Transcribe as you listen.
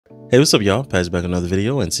Hey, what's up, y'all? Pat's back another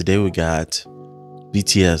video, and today we got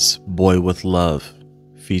BTS "Boy with Love"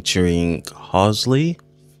 featuring Halsey.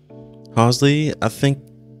 I think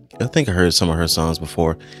I heard some of her songs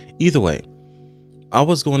before. Either way, I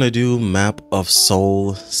was going to do Map of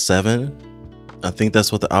Soul 7. I think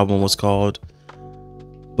that's what the album was called.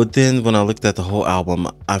 But then when I looked at the whole album,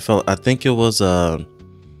 I think it was I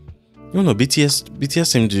don't know, BTS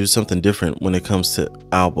seemed to do something different when it comes to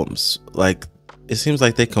albums. Like, it seems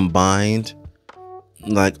like they combined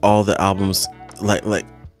like all the albums, like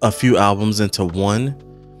a few albums into one,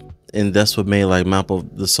 and that's what made like Map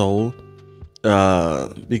of the Soul.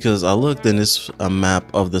 Because I looked and it's a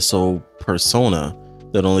Map of the Soul persona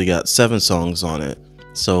that only got 7 songs on it,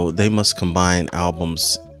 so they must combine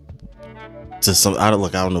albums to some. I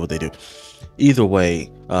don't know what they do. Either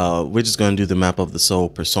way, we're just gonna do the Map of the Soul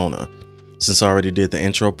persona. Since I already did the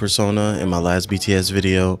intro persona in my last BTS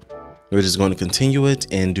video, we're just going to continue it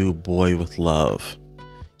and do Boy with Love.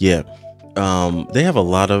 Yeah, they have a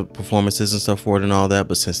lot of performances and stuff for it and all that,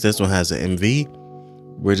 but since this one has an MV,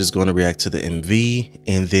 we're just going to react to the MV.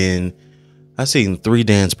 And then I've seen 3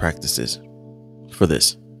 dance practices for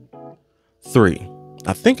this. 3.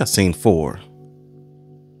 I think I've seen 4.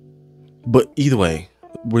 But either way,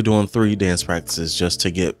 we're doing 3 dance practices just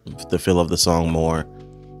to get the feel of the song more.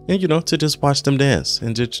 And, you know, to just watch them dance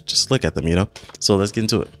and just look at them, you know. So let's get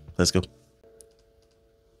into it. Let's go.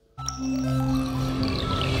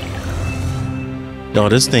 Y'all,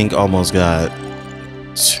 this thing almost got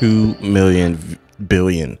 2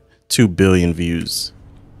 billion views.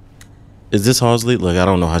 Is this Halsey? Look, I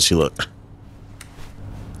don't know how she looked.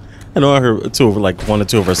 I know I heard 1 or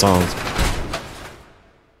 2 of her songs.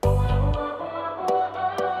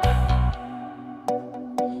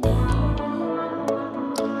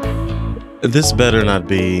 This better not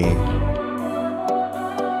be.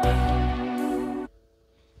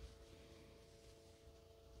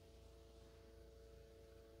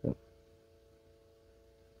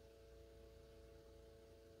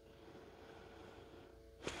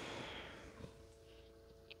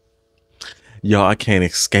 Yo, I can't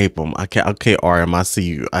escape him. I can't. Okay, RM, I see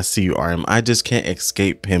you. I see you, RM. I just can't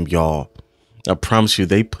escape him, y'all. I promise you,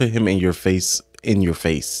 they put him in your face. In your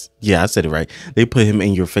face. Yeah, I said it right. They put him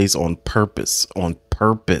in your face on purpose. On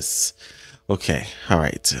purpose. Okay. All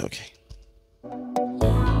right. Okay.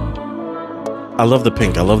 I love the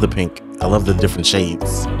pink. I love the pink. I love the different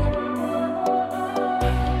shades.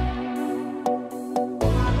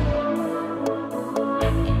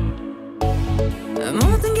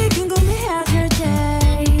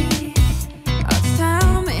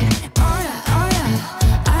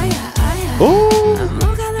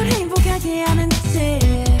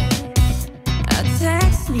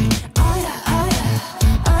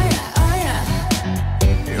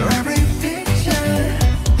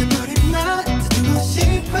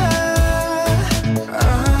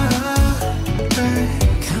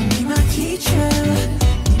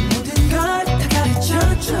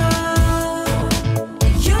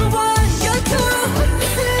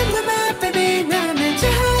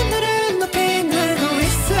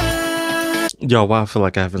 Yo, why I feel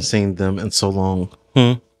like I haven't seen them in so long.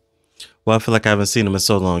 Well, I feel like I haven't seen them in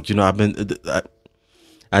so long. You know,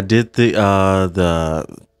 I did the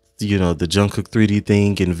you know, the Jungkook 3D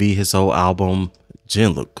thing and V his whole album.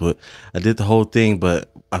 Jin looked good. I did the whole thing, but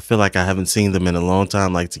I feel like I haven't seen them in a long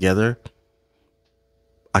time, like together.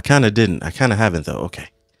 I kind of didn't. I kind of haven't though. Okay.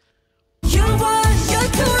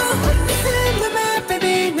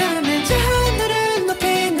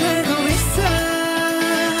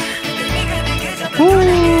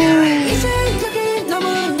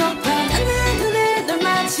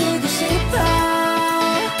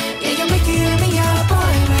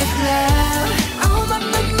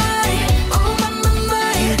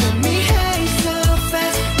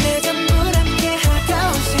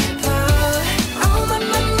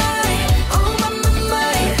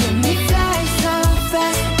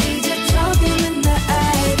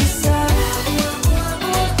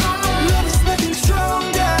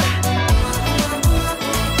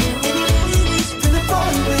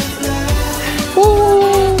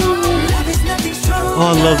 Oh,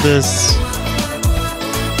 I love this.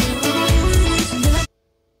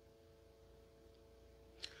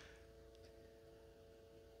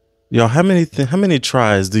 Y'all, how many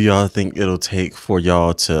tries do y'all think it'll take for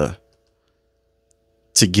y'all to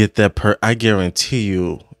get that I guarantee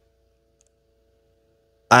you,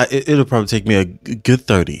 it'll probably take me a good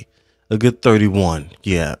 30, a good 31.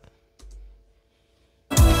 Yeah.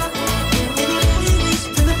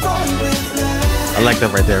 I like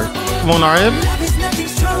that right there. Come on, RM.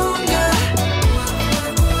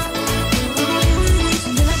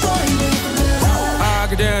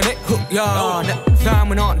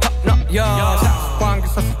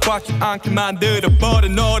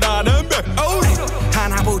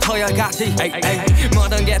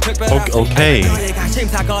 Okay.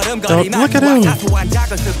 Look at him.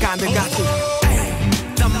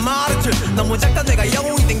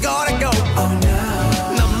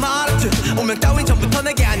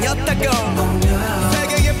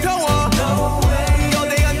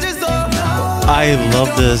 I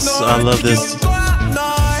love this. I love this.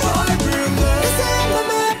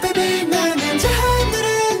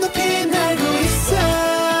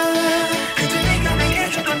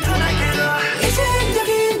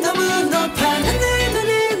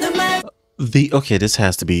 Okay, this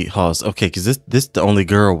has to be Hawes. Okay, because this the only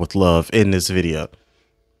girl with love in this video.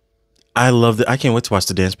 I love it. I can't wait to watch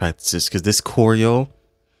the dance practices because this choreo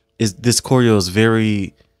is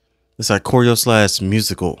very, it's like choreo slash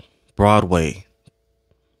musical Broadway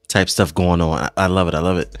type stuff going on. I love it. I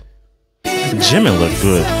love it. Jimin looked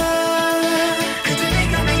good.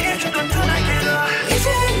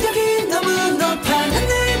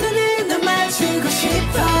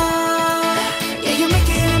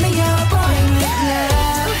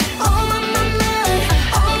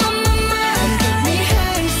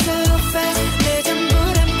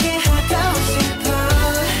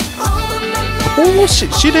 Oh,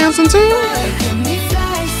 she dancing too?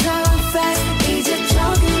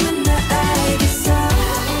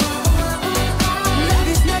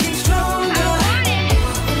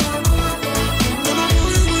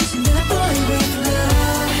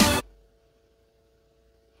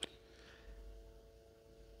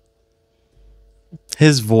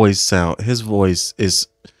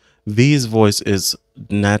 V's voice is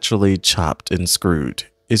naturally chopped and screwed.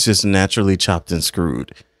 It's just naturally chopped and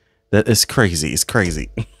screwed. That is crazy. It's crazy.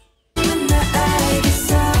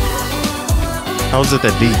 How is it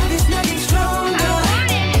that deep?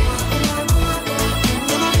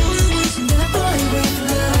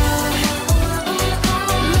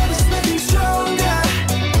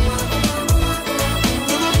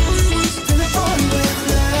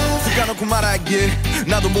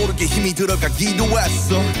 나도 모르게 힘이 들어가기도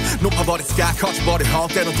했어 높아버린 스카 커져버린 헛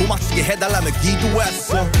때론 도망치게 해달라며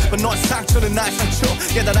기도했어 너의 상처는 나의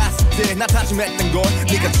상처 깨달았을 때 나 다짐했던 걸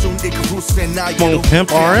네가 준 이 그 후세 나에게로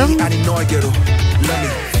Pimp RM? 아니 너에게로 Let me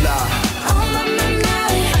fly.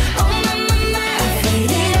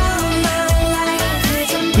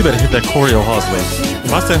 You better hit that choreo, Hawsley.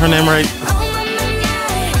 Am I saying her name right?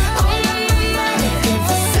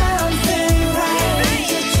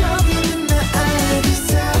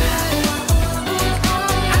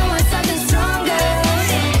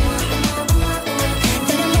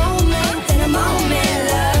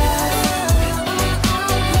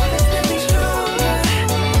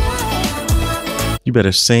 You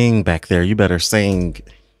better sing back there. You better sing.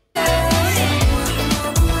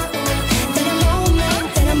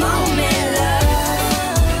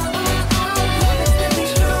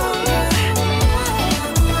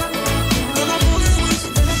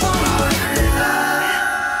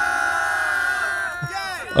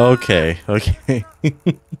 Okay, okay.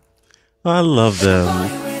 I love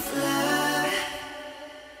them.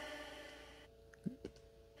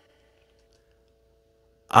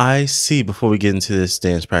 I see, before we get into this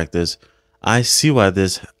dance practice, I see why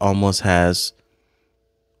this almost has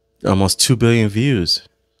almost 2 billion views.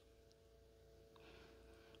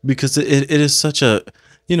 Because it is such a,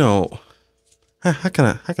 you know, how can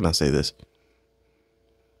I say this?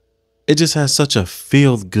 It just has such a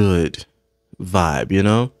feel good vibe, you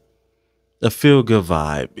know? A feel good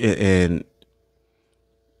vibe. And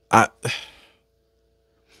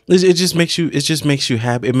it just makes you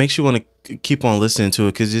happy. It makes you want to keep on listening to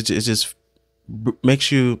it because it just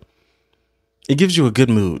makes you. It gives you a good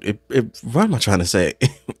mood. What am I trying to say?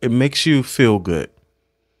 It makes you feel good.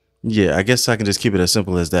 Yeah, I guess I can just keep it as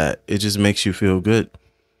simple as that. It just makes you feel good.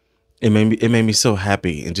 It made me so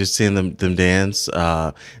happy, and just seeing them dance.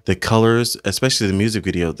 The colors, especially the music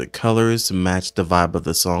video, the colors match the vibe of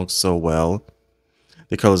the song so well.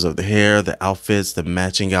 The colors of the hair, the outfits, the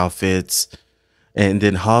matching outfits. And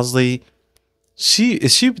then Hawsley,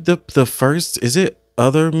 is she the first? Is it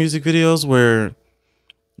other music videos where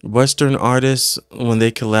Western artists, when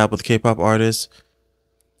they collab with K-pop artists,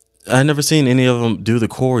 I never seen any of them do the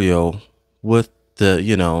choreo with the,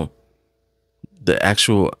 you know, the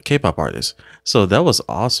actual K-pop artists. So that was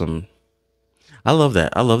awesome. I love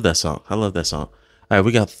that. I love that song. I love that song. All right,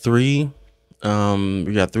 we got three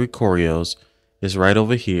choreos. It's right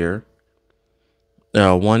over here.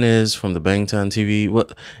 One is from the Bangtan TV. Well,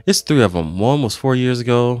 it's 3 of them. One was 4 years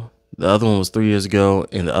ago. The other one was 3 years ago.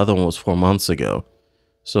 And the other one was 4 months ago.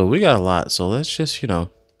 So we got a lot. So let's just, you know,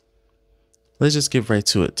 Let's just get right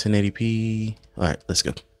to it. 1080p. All right, let's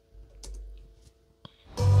go.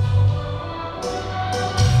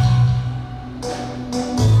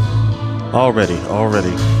 Already.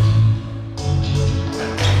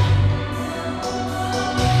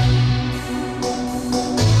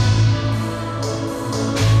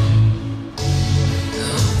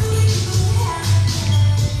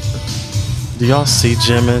 Do y'all see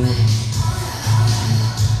Jimin?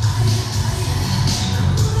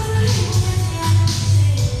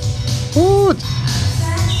 Ooh.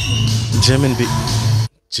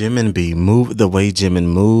 Jimin be move. The way Jimin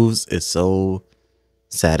moves is so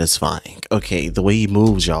satisfying. Okay, the way he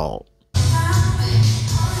moves, y'all.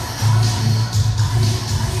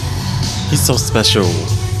 He's so special.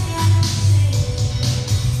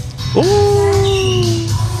 Ooh.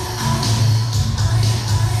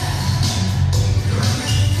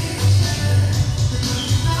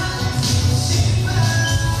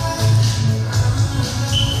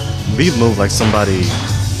 We move like somebody.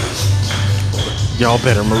 Y'all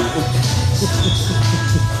better move.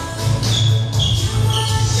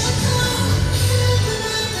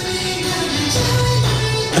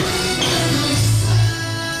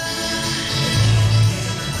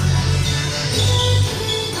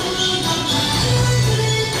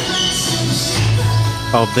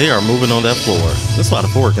 Oh, they are moving on that floor. There's a lot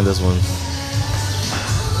of footwork in this one.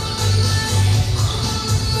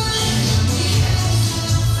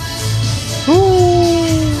 Ooh.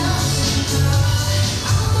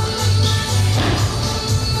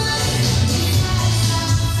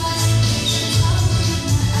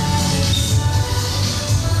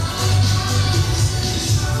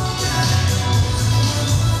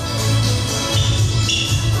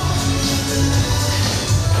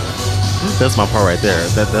 That's my part right there.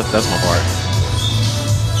 That's my part.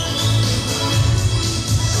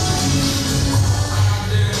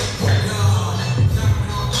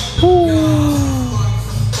 Ooh.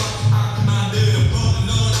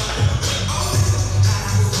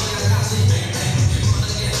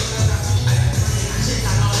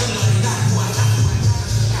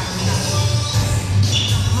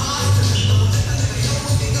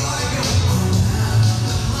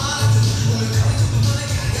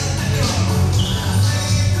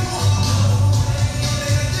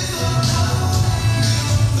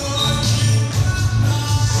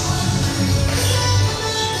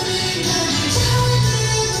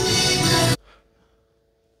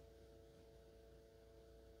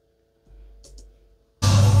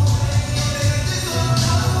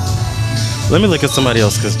 Let me look at somebody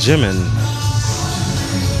else, because Jimin.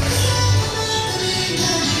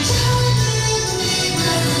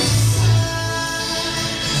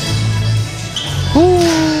 Ooh.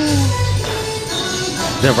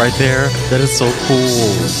 That right there, that is so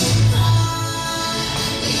cool.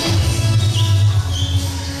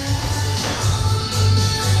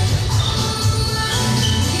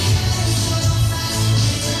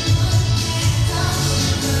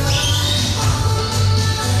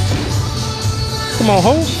 Come on,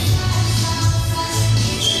 ho.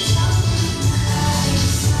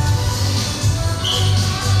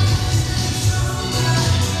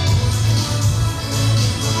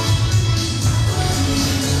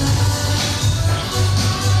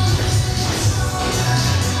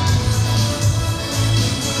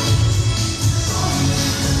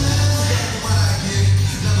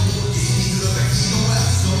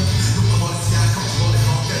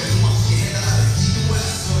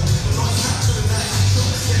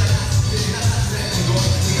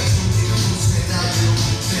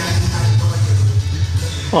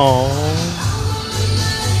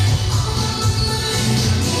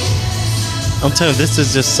 I'm telling you, this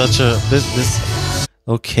is just such a this.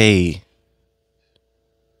 Okay,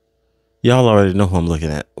 y'all already know who I'm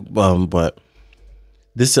looking at, but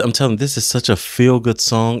this, I'm telling you, this is such a feel good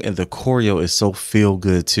song, and the choreo is so feel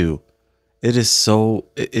good too. It is so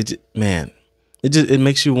man, it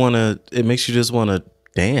makes you wanna, it makes you just wanna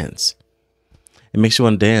dance. It makes you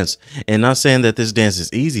want to dance, and not saying that this dance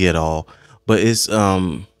is easy at all, but it's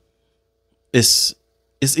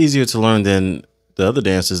easier to learn than the other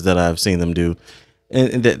dances that I've seen them do,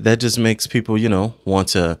 and that just makes people, you know, want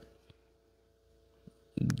to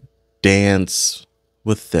dance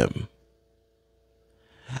with them.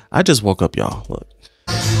 I just woke up, y'all. Look,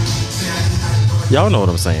 y'all know what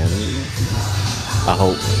I'm saying. I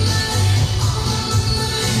hope.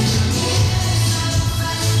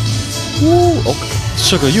 Woo, okay.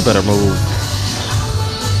 Sugar, you better move.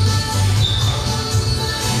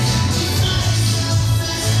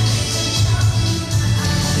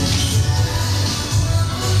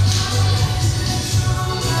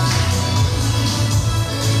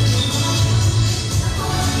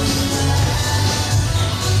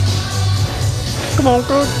 Come on,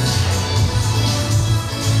 Cook.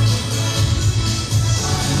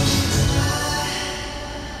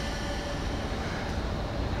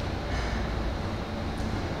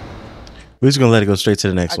 We're just gonna let it go straight to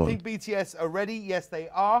the next one. I think BTS are ready. Yes, they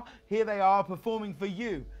are. Here they are performing for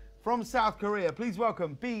you from South Korea. Please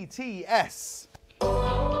welcome BTS.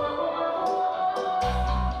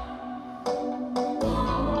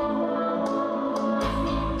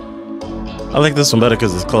 I like this one better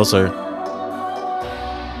because it's closer.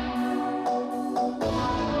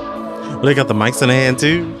 They got the mics in the hand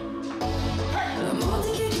too.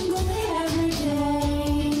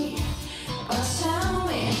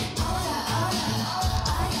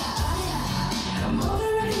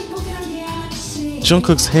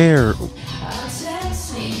 Jungkook's hair.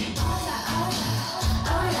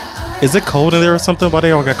 Is it cold in there or something? Why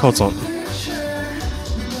they all got coats on?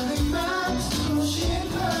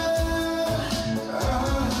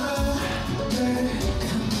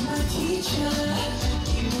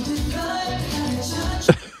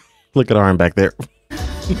 Look at Arm back there.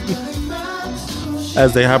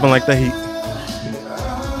 As they happen like that,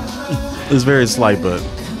 it's very slight, but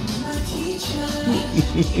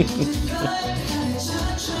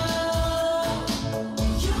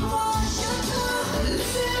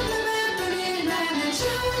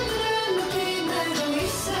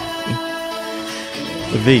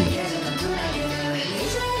V.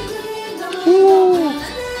 Ooh.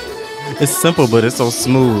 It's simple, but it's so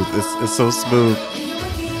smooth. It's so smooth.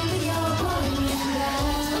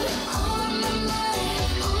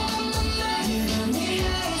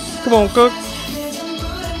 Come on, Cook.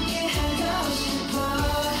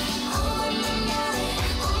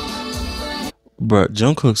 Bruh,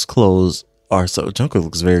 Jungkook's clothes are so... Jungkook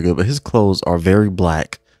looks very good, but his clothes are very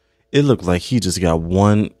black. It looks like he just got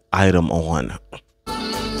one item on.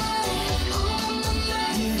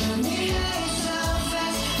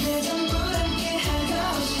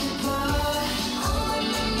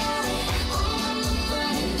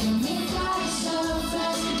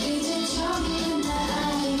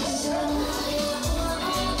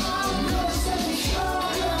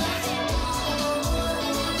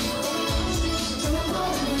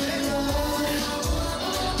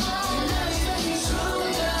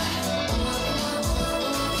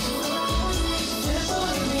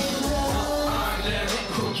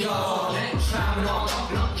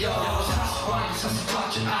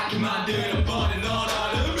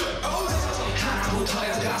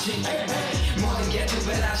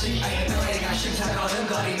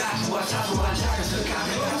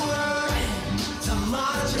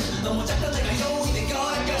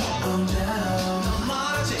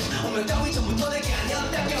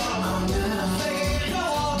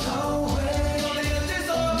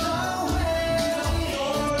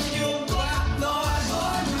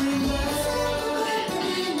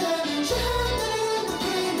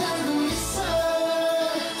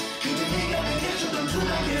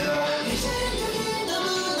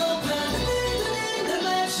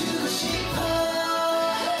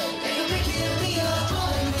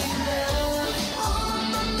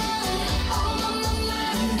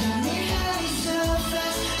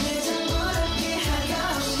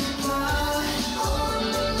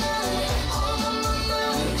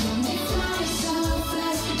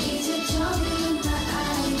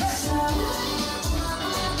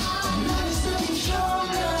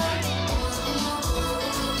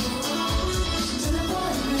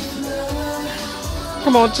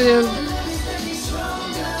 Come on, Jin.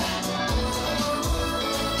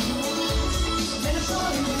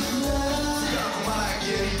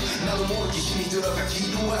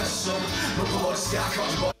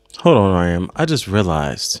 Hold on, I just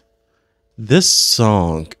realized this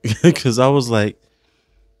song, because I was thinking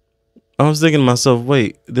to myself,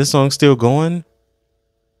 wait, this song's still going?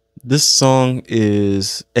 This song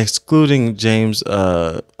is excluding James,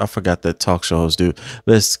 I forgot that talk show host dude,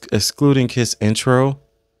 but excluding his intro.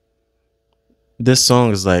 This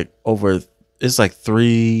song is over like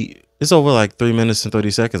 3 minutes and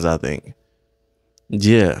 30 seconds, I think.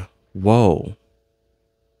 Yeah. Whoa.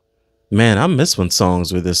 Man, I miss when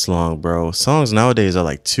songs were this long, bro. Songs nowadays are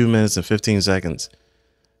like 2 minutes and 15 seconds.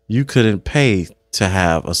 You couldn't pay to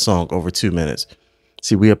have a song over 2 minutes.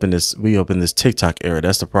 See, we up in this TikTok era.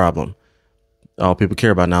 That's the problem. All people care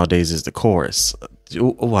about nowadays is the chorus.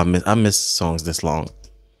 Oh, I miss songs this long.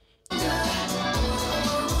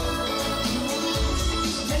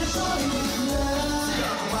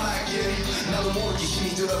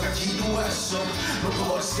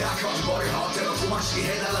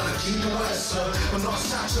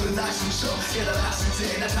 상처는 날 신쳐 깨달았을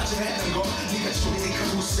때나 자제했던 거 네가 좋으니까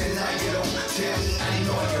후세 나에게로 태양이 아닌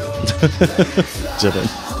너에게로 Jibbin.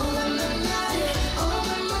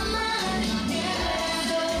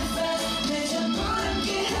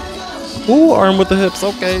 Ooh, arm with the hips,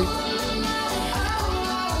 okay.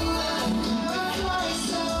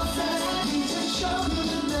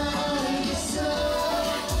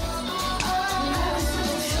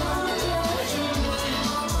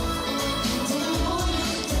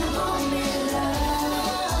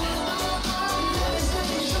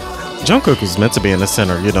 Jungkook was meant to be in the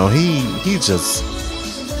center, you know. He just,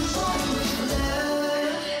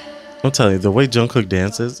 I'm telling you, the way Jungkook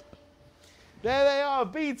dances. There they are,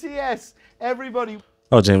 BTS. Everybody.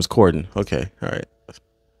 Oh, James Corden. Okay, all right.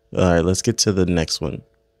 Let's get to the next one.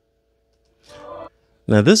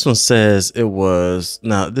 Now this one says it was.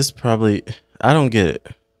 Now this probably, I don't get it.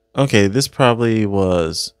 Okay, this probably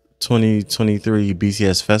was 2023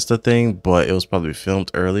 BTS Festa thing, but it was probably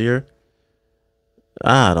filmed earlier.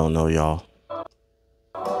 I don't know, y'all.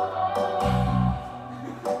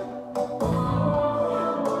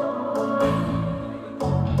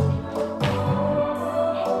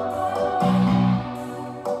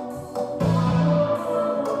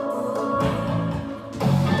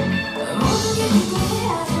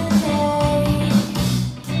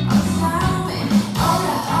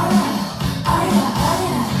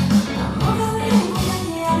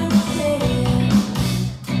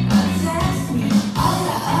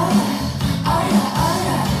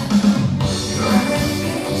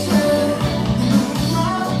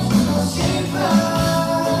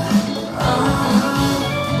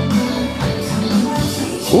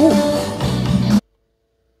 Ooh.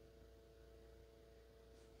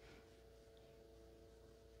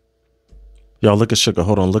 Y'all look at Sugar.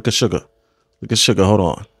 Hold on. Look at Sugar. Look at Sugar. Hold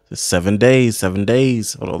on. It's 7 days. 7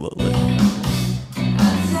 days. Hold on. Look.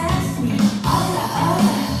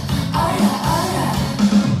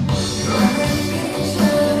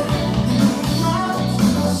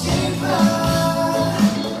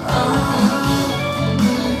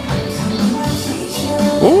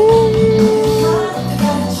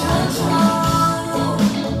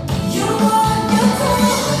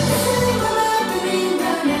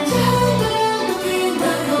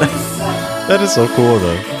 That is so cool,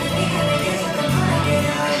 though.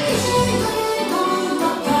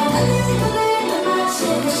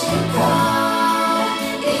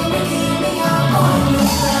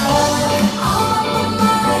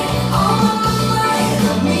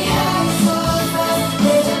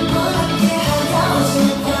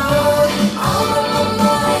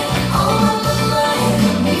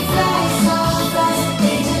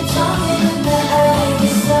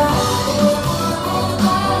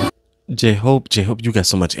 J-Hope, you got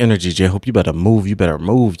so much energy. J-Hope, you better move. You better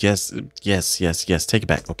move. Yes, yes, yes, yes. Take it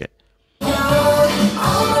back. Okay.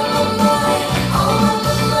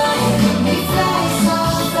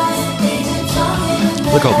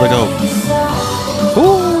 Look up, look up.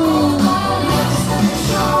 Ooh.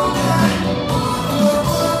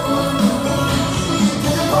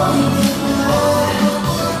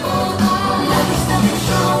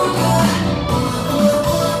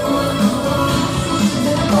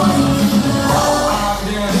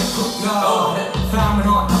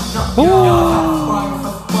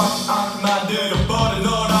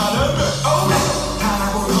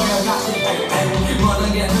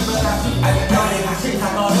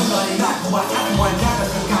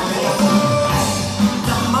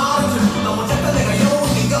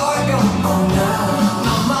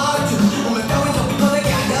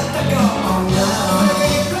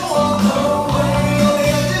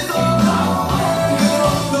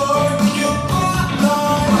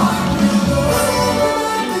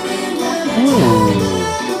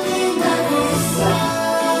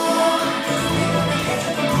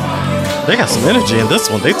 They got some energy in this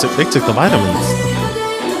one. They took the vitamins.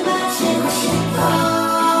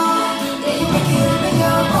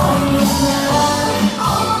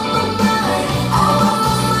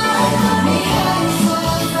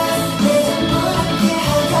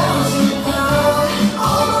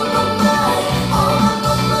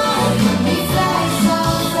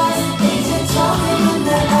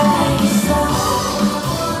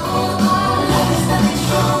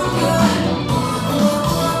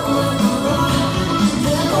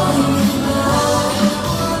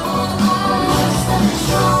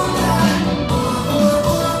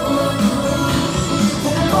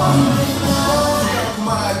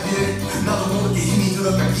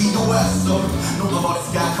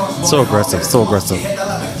 So aggressive, so aggressive.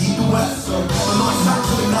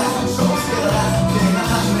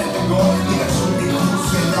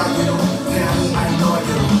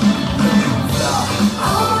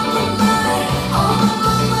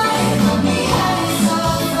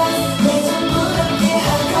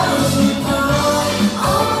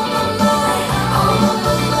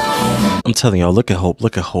 telling y'all, look at Hope.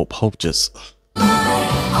 Look at Hope. Hope just.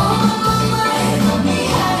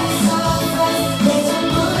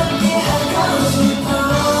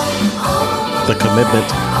 The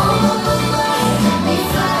commitment.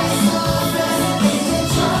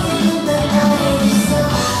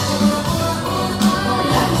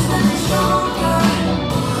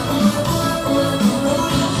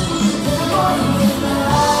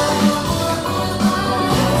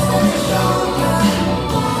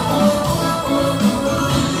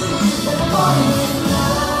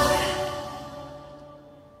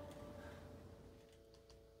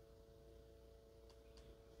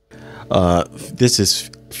 This is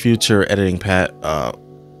future editing Pat.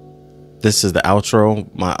 This is the outro,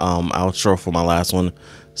 my outro for my last one.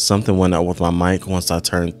 Something went up with my mic once I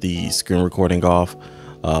turned the screen recording off.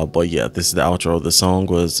 But yeah, this is the outro. The song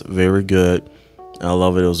was very good. I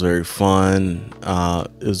love it. It was very fun.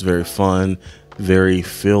 Very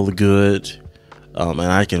feel good. And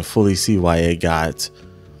I can fully see why it got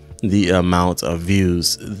the amount of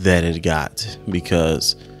views that it got,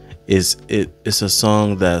 because it's a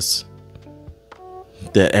song that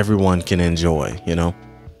everyone can enjoy, you know.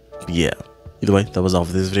 But yeah, either way, that was all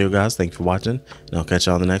for this video, guys. Thank you for watching, and I'll catch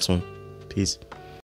you on the next one. Peace.